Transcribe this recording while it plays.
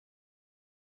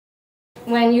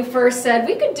when you first said,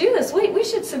 we could do this, we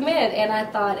should submit, and I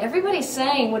thought, everybody's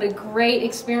saying what a great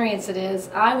experience it is.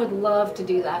 I would love to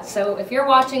do that. So if you're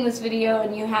watching this video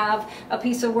and you have a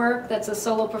piece of work that's a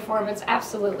solo performance,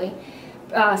 absolutely.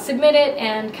 Submit it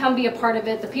and come be a part of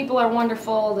it. The people are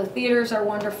wonderful, the theaters are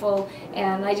wonderful,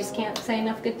 and I just can't say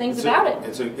enough good things about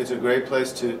it. It's a great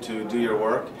place to do your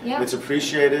work. Yeah. It's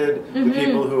appreciated. The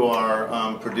people who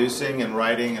are producing and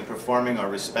writing and performing are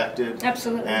respected.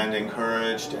 Absolutely. And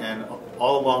encouraged, and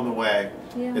all along the way,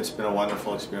 yeah. It's been a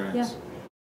wonderful experience. Yeah.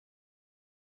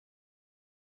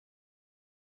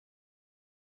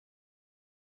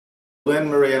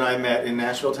 LynnMarie and I met in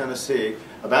Nashville, Tennessee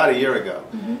about a year ago,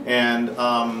 and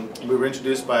we were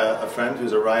introduced by a friend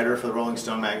who's a writer for the Rolling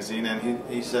Stone magazine, and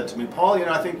he said to me, Paul, you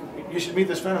know, I think you should meet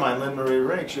this friend of mine, LynnMarie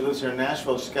Rink. She lives here in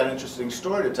Nashville. She's got an interesting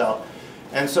story to tell.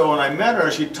 And so when I met her,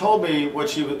 she told me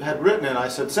what she had written, and I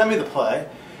said, send me the play.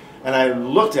 And I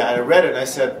looked at it, I read it,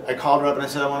 and I called her up and I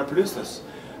said, I want to produce this.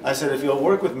 I said, if you'll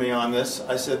work with me on this,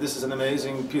 I said, this is an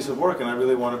amazing piece of work and I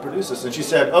really want to produce this. And she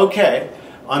said, okay,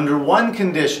 under one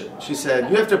condition. She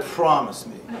said, you have to promise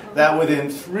me that within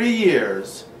 3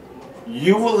 years,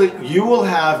 you will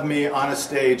have me on a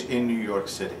stage in New York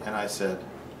City. And I said,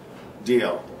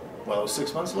 deal. Well, it was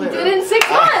 6 months later. You did it in 6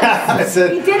 months! I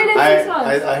said, you did it in 6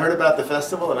 months! I heard about the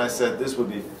festival and I said, this would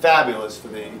be fabulous for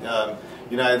the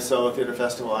United Solo Theater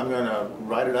Festival. I'm going to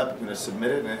write it up, I'm going to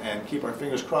submit it, and keep our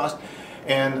fingers crossed.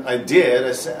 And I did.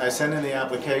 I sent in the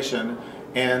application,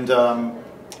 and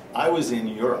I was in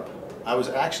Europe. I was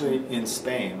actually in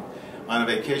Spain on a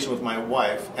vacation with my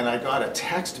wife, and I got a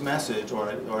text message or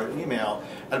an email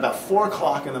at about 4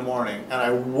 o'clock in the morning, and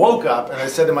I woke up and I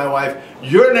said to my wife,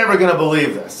 you're never going to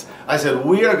believe this. I said,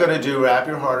 we are going to do Wrap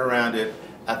Your Heart Around It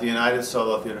at the United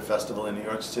Solo Theater Festival in New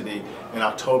York City in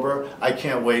October. I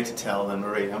can't wait to tell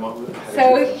LynnMarie.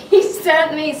 So he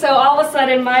sent me, so all of a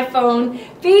sudden my phone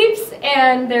beeps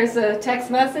and there's a text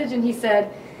message, and he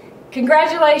said,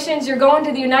 congratulations, you're going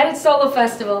to the United Solo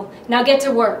Festival. Now get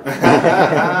to work.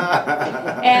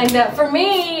 And for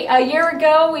me, a year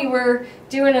ago we were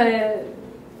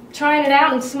trying it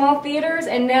out in small theaters,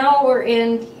 and now we're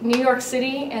in New York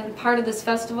City and part of this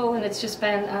festival, and it's just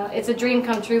been, it's a dream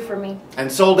come true for me.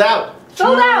 And sold out.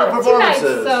 Sold out 2 nights.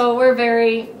 So we're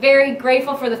very, very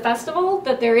grateful for the festival,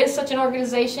 that there is such an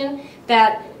organization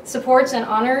that supports and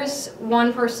honors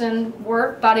one person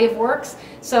body of works.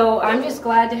 So I'm just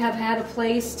glad to have had a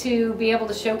place to be able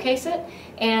to showcase it,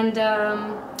 and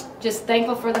just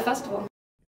thankful for the festival.